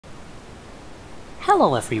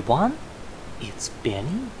Hello everyone, it's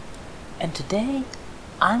Benny, and today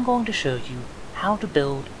I'm going to show you how to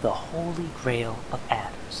build the holy grail of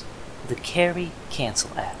adders, the carry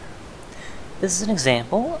cancel adder. This is an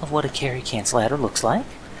example of what a carry cancel adder looks like,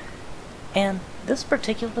 and this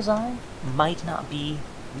particular design might not be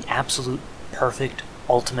the absolute perfect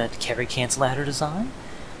ultimate carry cancel adder design,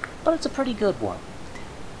 but it's a pretty good one.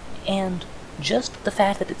 And just the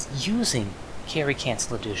fact that it's using carry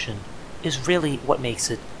cancel addition is really what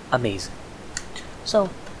makes it amazing.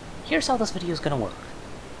 So here's how this video is going to work.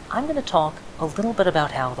 I'm going to talk a little bit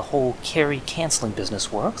about how the whole carry canceling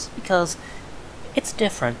business works, because it's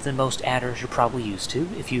different than most adders you're probably used to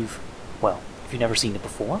if you've never seen it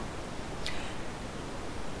before.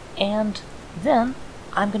 And then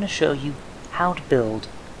I'm going to show you how to build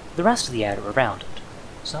the rest of the adder around it.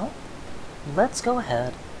 So let's go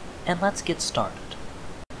ahead and let's get started.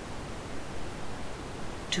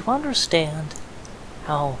 To understand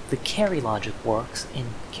how the carry logic works in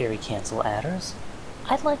carry cancel adders,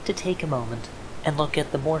 I'd like to take a moment and look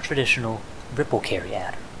at the more traditional ripple carry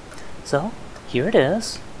adder. So here it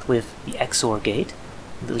is, with the XOR gate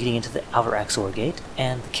leading into the outer XOR gate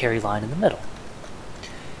and the carry line in the middle.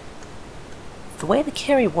 The way the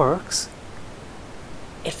carry works,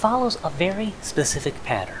 it follows a very specific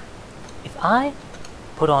pattern. If I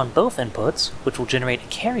put on both inputs, which will generate a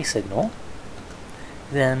carry signal,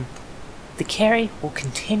 then the carry will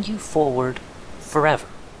continue forward forever.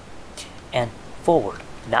 And forward,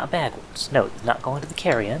 not backwards. No, it's not going to the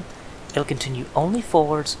carry-in. It'll continue only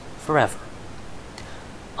forwards forever.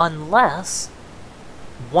 Unless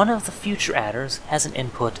one of the future adders has an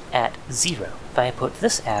input at 0. If I put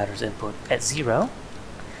this adder's input at 0,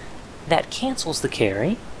 that cancels the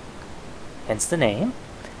carry, hence the name,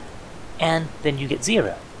 and then you get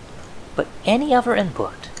 0. But any other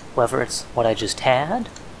input, whether it's what I just had,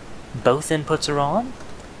 both inputs are on,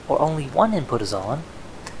 or only one input is on,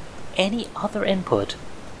 any other input,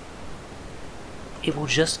 it will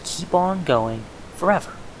just keep on going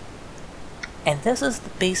forever. And this is the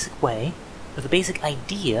basic way, or the basic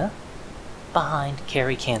idea, behind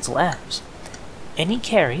carry cancel adders. Any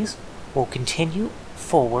carries will continue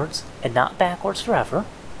forwards and not backwards forever,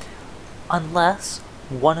 unless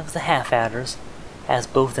one of the half adders has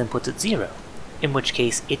both inputs at 0. In which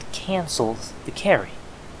case it cancels the carry.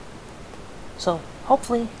 So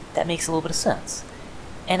hopefully that makes a little bit of sense.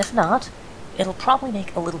 And if not, it'll probably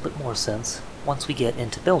make a little bit more sense once we get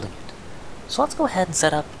into building it. So let's go ahead and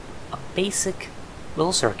set up a basic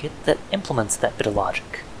little circuit that implements that bit of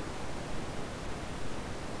logic.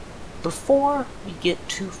 Before we get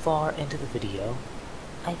too far into the video,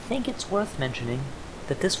 I think it's worth mentioning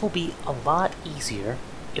that this will be a lot easier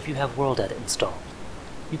if you have World Edit installed.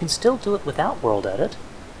 You can still do it without World Edit,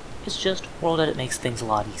 it's just World Edit makes things a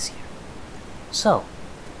lot easier. So,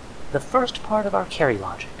 the first part of our carry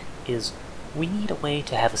logic is we need a way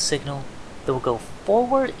to have a signal that will go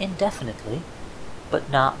forward indefinitely, but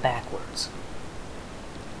not backwards.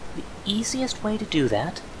 The easiest way to do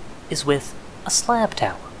that is with a slab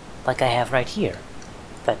tower, like I have right here.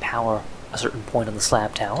 If I power a certain point on the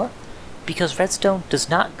slab tower, because Redstone does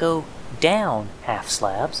not go down half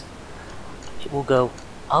slabs, it will go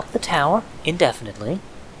up the tower indefinitely,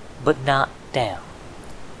 but not down.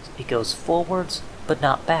 It goes forwards, but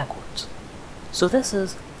not backwards. So this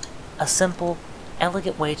is a simple,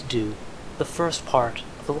 elegant way to do the first part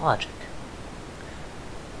of the logic.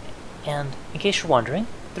 And in case you're wondering,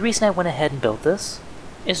 the reason I went ahead and built this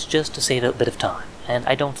is just to save a bit of time, and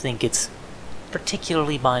I don't think it's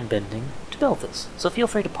particularly mind-bending to build this. So feel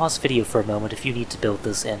free to pause the video for a moment if you need to build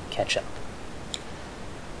this and catch up.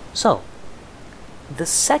 So, the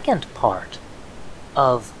second part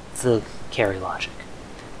of the carry logic.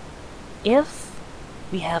 If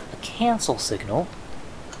we have a cancel signal,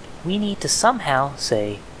 we need to somehow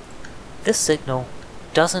say this signal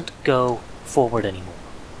doesn't go forward anymore.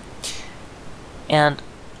 And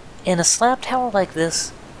in a slab tower like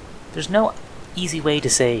this, there's no easy way to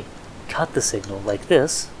say cut the signal like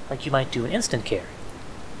this, like you might do in instant carry.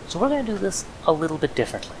 So we're going to do this a little bit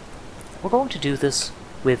differently. We're going to do this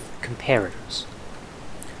with comparators.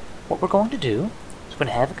 What we're going to do is we're going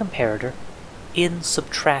to have a comparator in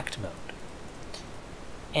subtract mode.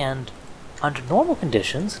 And under normal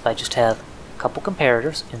conditions, if I just have a couple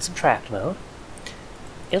comparators in subtract mode,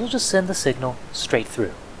 it'll just send the signal straight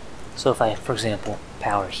through. So if I, for example,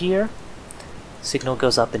 power here, signal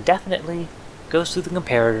goes up indefinitely, goes through the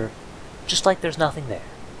comparator, just like there's nothing there.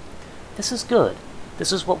 This is good.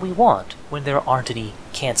 This is what we want when there aren't any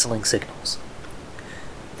canceling signals.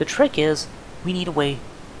 The trick is, we need a way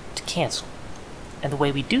to cancel. And the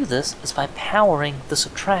way we do this is by powering the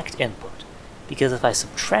subtract input, because if I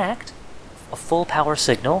subtract a full power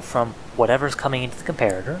signal from whatever's coming into the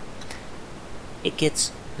comparator, it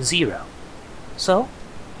gets 0. So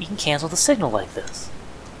you can cancel the signal like this.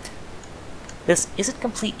 This isn't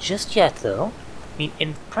complete just yet, though. I mean,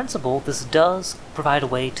 in principle, this does provide a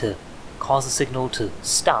way to cause the signal to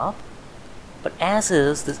stop, but as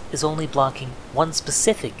is, this is only blocking one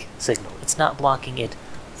specific signal. It's not blocking it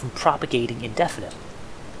from propagating indefinitely.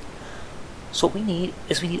 So what we need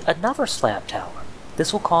is another slab tower.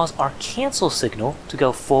 This will cause our cancel signal to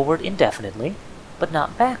go forward indefinitely, but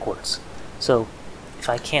not backwards. So if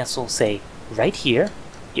I cancel, say, right here,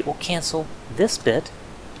 it will cancel this bit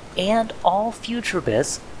and all future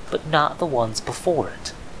bits, but not the ones before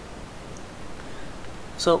it.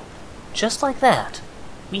 So just like that,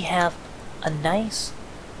 we have a nice,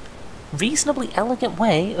 reasonably elegant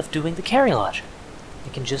way of doing the carry logic. I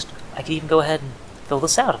can even go ahead and fill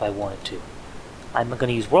this out if I wanted to. I'm going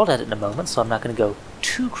to use World Edit in a moment, so I'm not going to go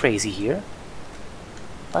too crazy here.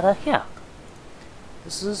 But yeah,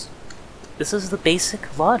 this is the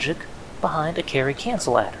basic logic behind a carry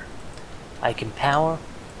cancel adder. I can power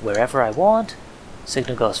wherever I want,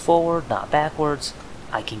 signal goes forward, not backwards.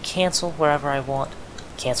 I can cancel wherever I want,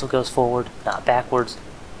 cancel goes forward, not backwards,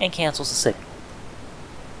 and cancels the signal.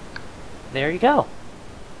 There you go.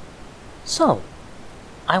 So,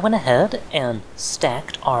 I went ahead and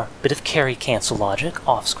stacked our bit of carry cancel logic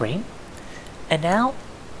off screen, and now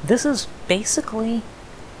this is basically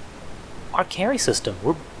our carry system.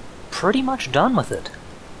 We're pretty much done with it.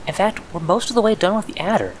 In fact, we're most of the way done with the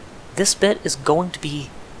adder. This bit is going to be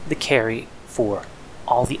the carry for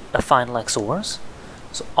all the final XORs.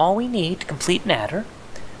 So all we need to complete an adder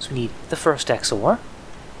is we need the first XOR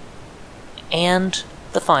and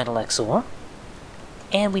the final XOR,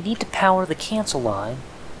 and we need to power the cancel line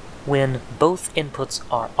when both inputs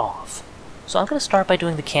are off. So I'm going to start by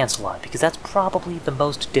doing the cancel line, because that's probably the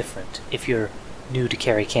most different if you're new to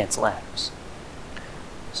carry cancel adders.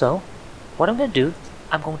 So what I'm going to do,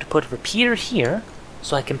 I'm going to put a repeater here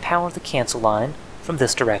so I can power the cancel line from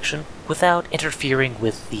this direction without interfering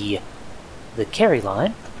with the carry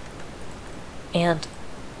line. And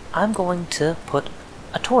I'm going to put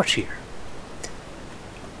a torch here.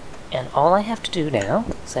 And all I have to do now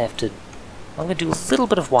is I'm going to do a little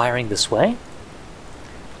bit of wiring this way.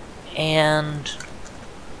 And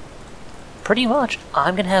pretty much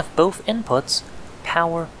I'm going to have both inputs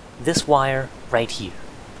power this wire right here.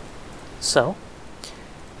 So,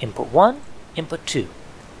 input 1, input 2.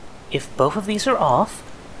 If both of these are off,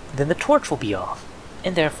 then the torch will be off,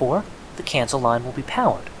 and therefore the cancel line will be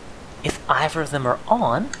powered. If either of them are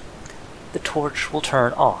on, the torch will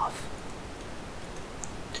turn off.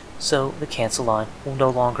 So the cancel line will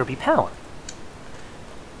no longer be powered.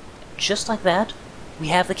 Just like that, we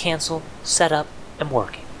have the cancel set up and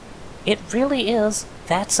working. It really is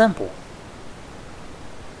that simple.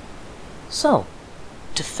 So,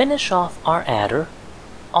 to finish off our adder,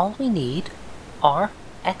 all we need are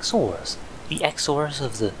XORs. The XORs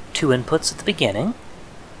of the two inputs at the beginning,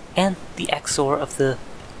 and the XOR of the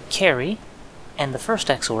carry, and the first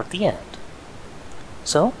XOR at the end.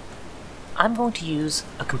 So, I'm going to use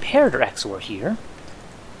a comparator XOR here.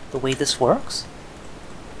 The way this works,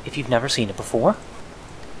 if you've never seen it before,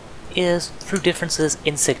 is through differences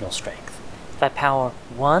in signal strength. If I power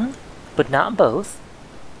one, but not both,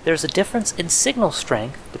 there's a difference in signal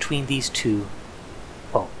strength between these two,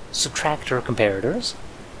 well, subtractor comparators,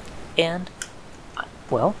 and,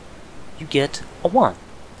 well, you get a 1.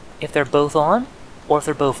 If they're both on, or if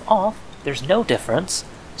they're both off, there's no difference,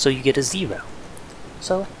 so you get a 0.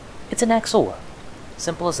 So, it's an XOR.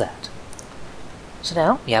 Simple as that. So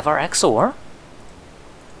now, we have our XOR.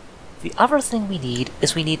 The other thing we need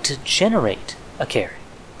is we need to generate a carry,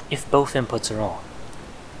 if both inputs are on.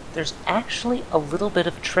 There's actually a little bit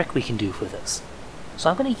of a trick we can do for this. So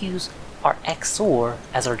I'm going to use our XOR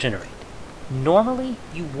as our generator. Normally,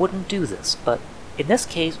 you wouldn't do this, but in this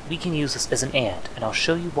case, we can use this as an AND, and I'll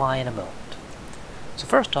show you why in a moment. So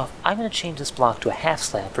first off, I'm going to change this block to a half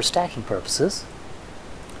slab for stacking purposes.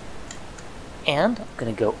 And I'm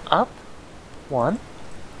going to go up 1,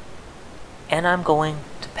 and I'm going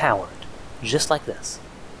to power it, just like this.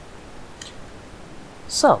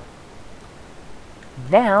 So,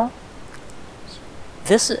 now,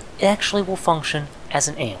 this actually will function as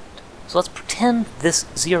an AND. So let's pretend this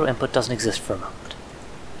 0 input doesn't exist for a moment.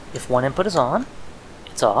 If one input is on,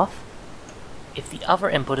 it's off. If the other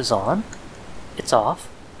input is on, it's off.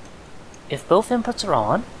 If both inputs are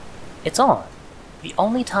on, it's on. The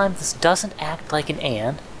only time this doesn't act like an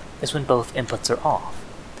AND is when both inputs are off.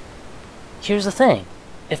 Here's the thing.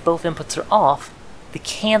 If both inputs are off, the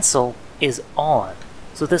cancel is on.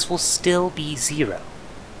 so this will still be 0.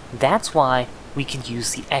 That's why we can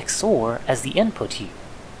use the XOR as the input here.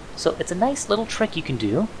 So it's a nice little trick you can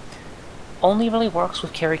do. Only really works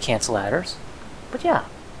with carry cancel adders, but yeah,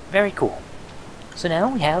 very cool. So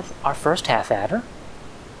now we have our first half adder.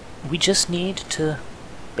 We just need to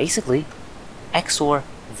basically XOR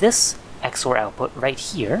this XOR output right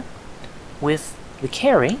here with the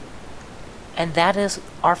carry, and that is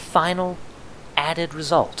our final added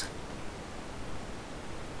result.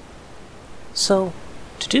 So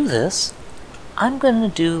to do this, I'm going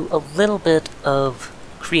to do a little bit of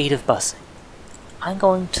creative busing. I'm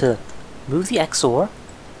going to move the XOR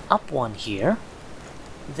up 1 here,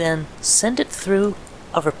 then send it through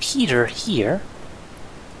a repeater here,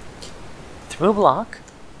 through a block,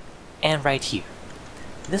 and right here.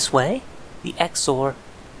 This way, the XOR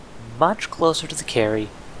much closer to the carry,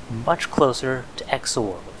 much closer to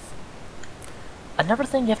XOR with. Another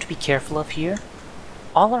thing you have to be careful of here,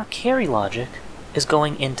 all our carry logic is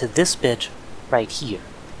going into this bit right here.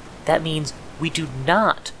 That means we do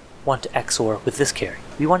not want to XOR with this carry.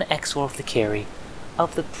 We want to XOR with the carry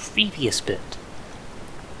of the previous bit.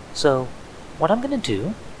 So what I'm going to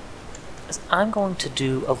do is I'm going to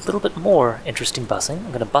do a little bit more interesting busing. I'm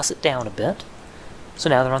going to bus it down a bit. So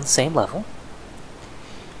now they're on the same level.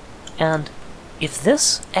 And if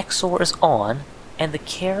this XOR is on and the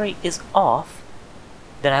carry is off,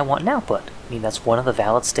 then I want an output. I mean, that's one of the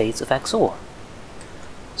valid states of XOR.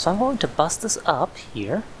 So I'm going to bus this up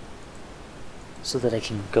here so that I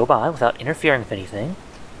can go by without interfering with anything.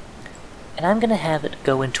 And I'm going to have it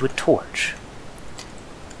go into a torch.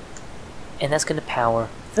 And that's going to power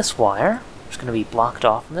this wire, which is going to be blocked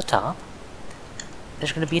off from the top.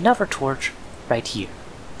 There's going to be another torch right here.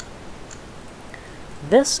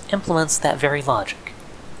 This implements that very logic.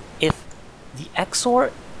 If the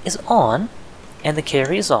XOR is on and the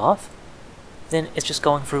carry is off, then it's just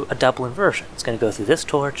going through a double inversion. It's going to go through this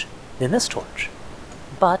torch, then this torch.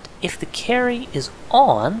 But if the carry is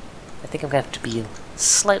on, I think I'm going to have to be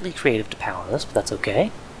slightly creative to power this, but that's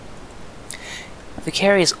okay. If the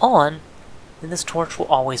carry is on, then this torch will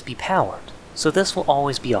always be powered, so this will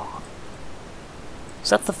always be off.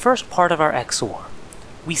 So that's the first part of our XOR.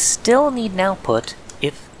 We still need an output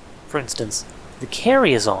if, for instance, the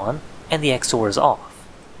carry is on and the XOR is off.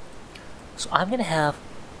 So I'm going to have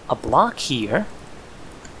a block here,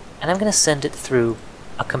 and I'm going to send it through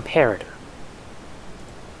a comparator.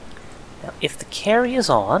 Now, if the carry is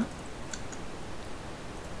on,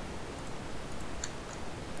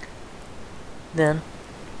 then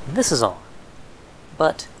this is on.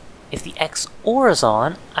 But if the XOR is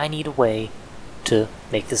on, I need a way to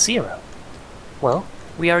make this 0. Well,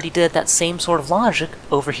 we already did that same sort of logic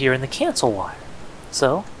over here in the cancel wire.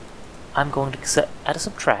 So I'm going to set at a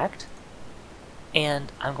subtract,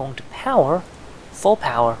 and I'm going to power full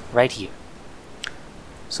power right here.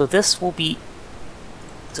 So this will be,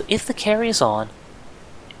 so if the carry is on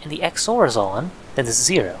and the XOR is on, then this is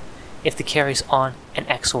 0. If the carry is on and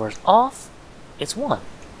XOR is off, it's 1.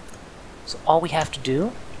 So all we have to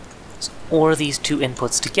do is OR these two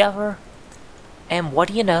inputs together, and what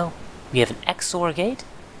do you know? We have an XOR gate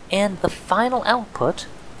and the final output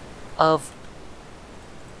of,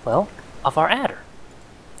 well, of our adder.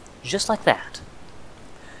 Just like that.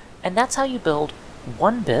 And that's how you build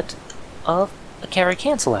one bit of a carry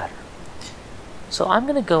cancel adder. So I'm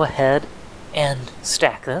going to go ahead and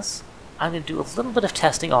stack this. I'm going to do a little bit of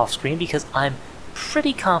testing off screen because I'm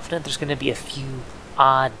pretty confident there's going to be a few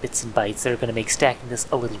odd bits and bytes that are going to make stacking this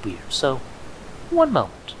a little weird. So, one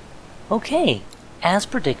moment. Okay, as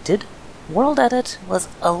predicted, World Edit was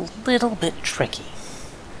a little bit tricky.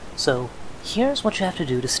 So, here's what you have to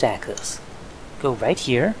do to stack this. Go right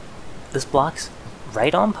here. This block's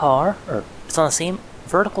right on par, or it's on the same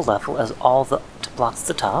vertical level as all the blocks at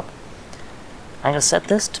the top. I'm going to set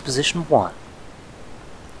this to position 1.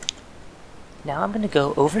 Now I'm going to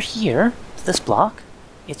go over here to this block.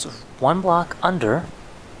 It's one block under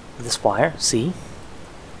this wire, C.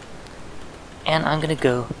 And I'm going to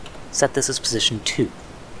go set this as position 2.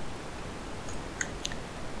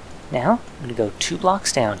 Now, I'm going to go 2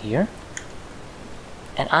 blocks down here.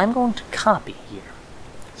 And I'm going to copy here.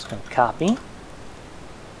 So I'm going to copy.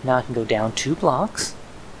 Now I can go down 2 blocks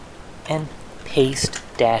and paste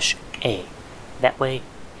 -A. That way,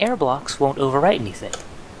 air blocks won't overwrite anything.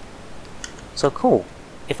 So cool.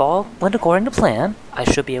 If all went according to plan, I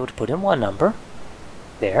should be able to put in one number.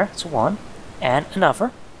 There, it's 1. And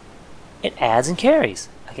another. It adds and carries.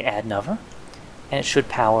 I can add another. And it should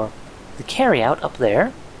power the carry out up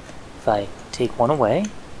there. If I take 1 away, it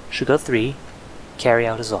should go 3. Carry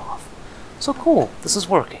out is off. So cool, this is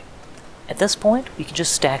working. At this point, we can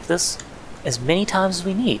just stack this as many times as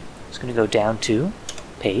we need. It's going to go down 2,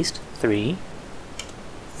 paste, 3,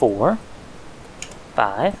 4,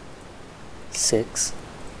 5, 6,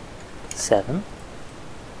 7,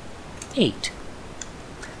 8.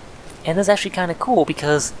 And that's actually kind of cool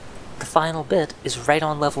because the final bit is right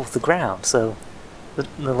on level with the ground, so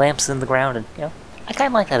the lamp's in the ground, and you know, I kind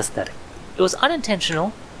of like that aesthetic. It was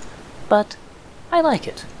unintentional, but I like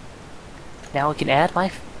it. Now we can add my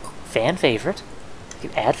fan favorite. We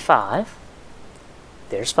can add 5.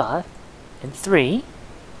 There's 5. And 3.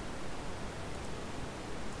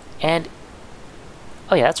 And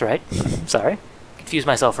oh yeah, that's right. Sorry. Confused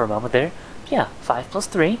myself for a moment there. Yeah, 5 plus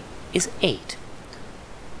 3 is 8.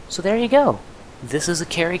 So there you go. This is a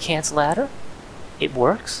carry cancel adder. It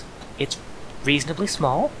works. It's reasonably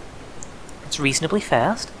small. It's reasonably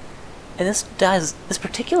fast. And this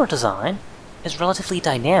particular design is relatively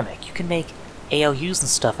dynamic. You can make ALUs and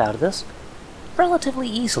stuff out of this relatively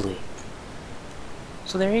easily.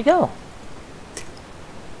 So there you go.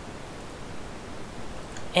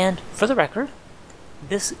 And for the record,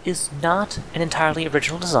 this is not an entirely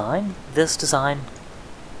original design. This design,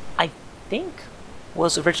 I think,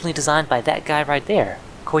 was originally designed by that guy right there,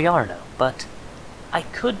 Koyarno, but I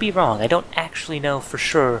could be wrong. I don't actually know for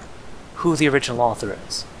sure who the original author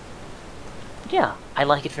is. But yeah, I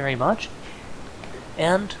like it very much,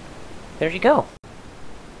 and there you go.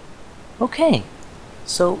 Okay,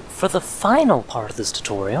 so for the final part of this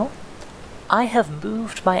tutorial, I have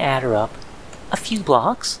moved my adder up a few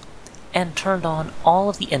blocks and turned on all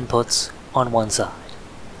of the inputs on one side.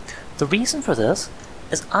 The reason for this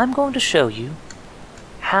is I'm going to show you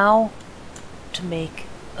how to make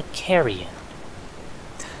a carry-in.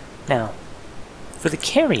 Now, for the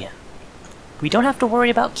carry-in, we don't have to worry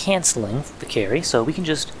about canceling the carry, so we can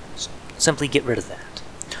just simply get rid of that.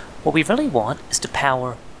 What we really want is to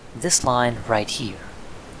power this line right here.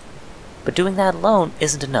 But doing that alone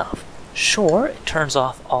isn't enough. Sure, it turns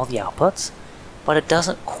off all the outputs, but it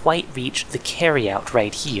doesn't quite reach the carry-out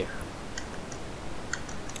right here.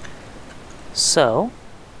 So,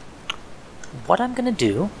 what I'm going to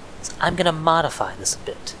do is I'm going to modify this a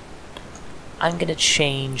bit. I'm going to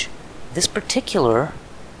change this particular...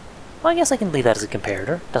 Well, I guess I can leave that as a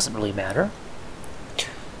comparator. Doesn't really matter.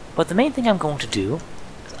 But the main thing I'm going to do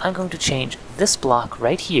is I'm going to change this block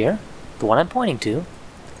right here, the one I'm pointing to,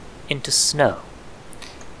 into snow.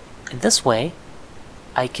 And this way,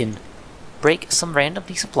 I can break some random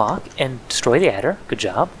piece of block and destroy the adder. Good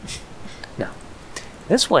job. Now,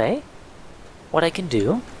 this way, what I can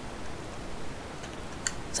do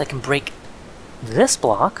is I can break this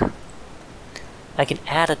block, I can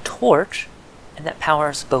add a torch, and that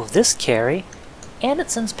powers both this carry, and it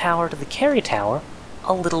sends power to the carry tower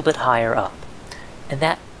a little bit higher up. And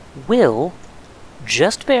that will,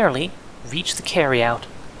 just barely, reach the carry out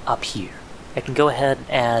up here. I can go ahead and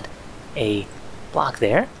add a block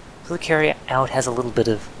there, so the carry out has a little bit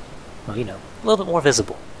of, well, you know, a little bit more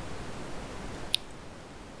visible.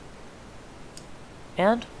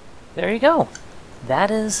 And there you go.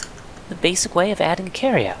 That is the basic way of adding a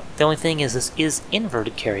carryout. The only thing is this is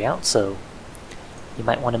inverted carryout, so you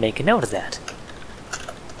might want to make a note of that.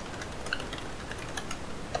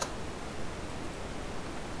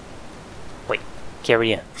 Wait,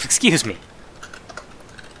 carry in. Excuse me.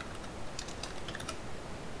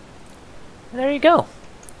 There you go.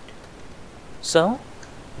 So,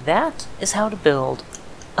 that is how to build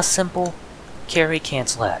a simple carry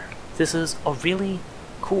cancel adder. This is a really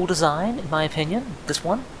cool design, in my opinion, this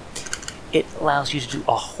one. It allows you to do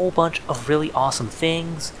a whole bunch of really awesome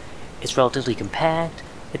things. It's relatively compact.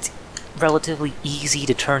 It's relatively easy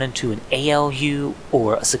to turn into an ALU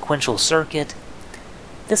or a sequential circuit.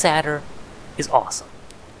 This adder is awesome.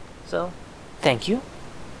 So, thank you.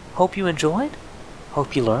 Hope you enjoyed.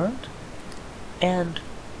 Hope you learned. And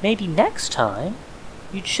maybe next time,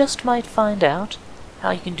 you just might find out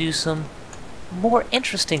how you can do some more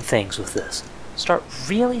interesting things with this. Start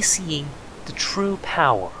really seeing the true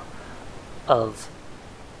power of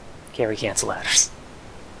carry cancel adders.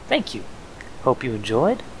 Thank you. Hope you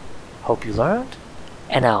enjoyed. Hope you learned.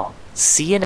 And I'll see you next time.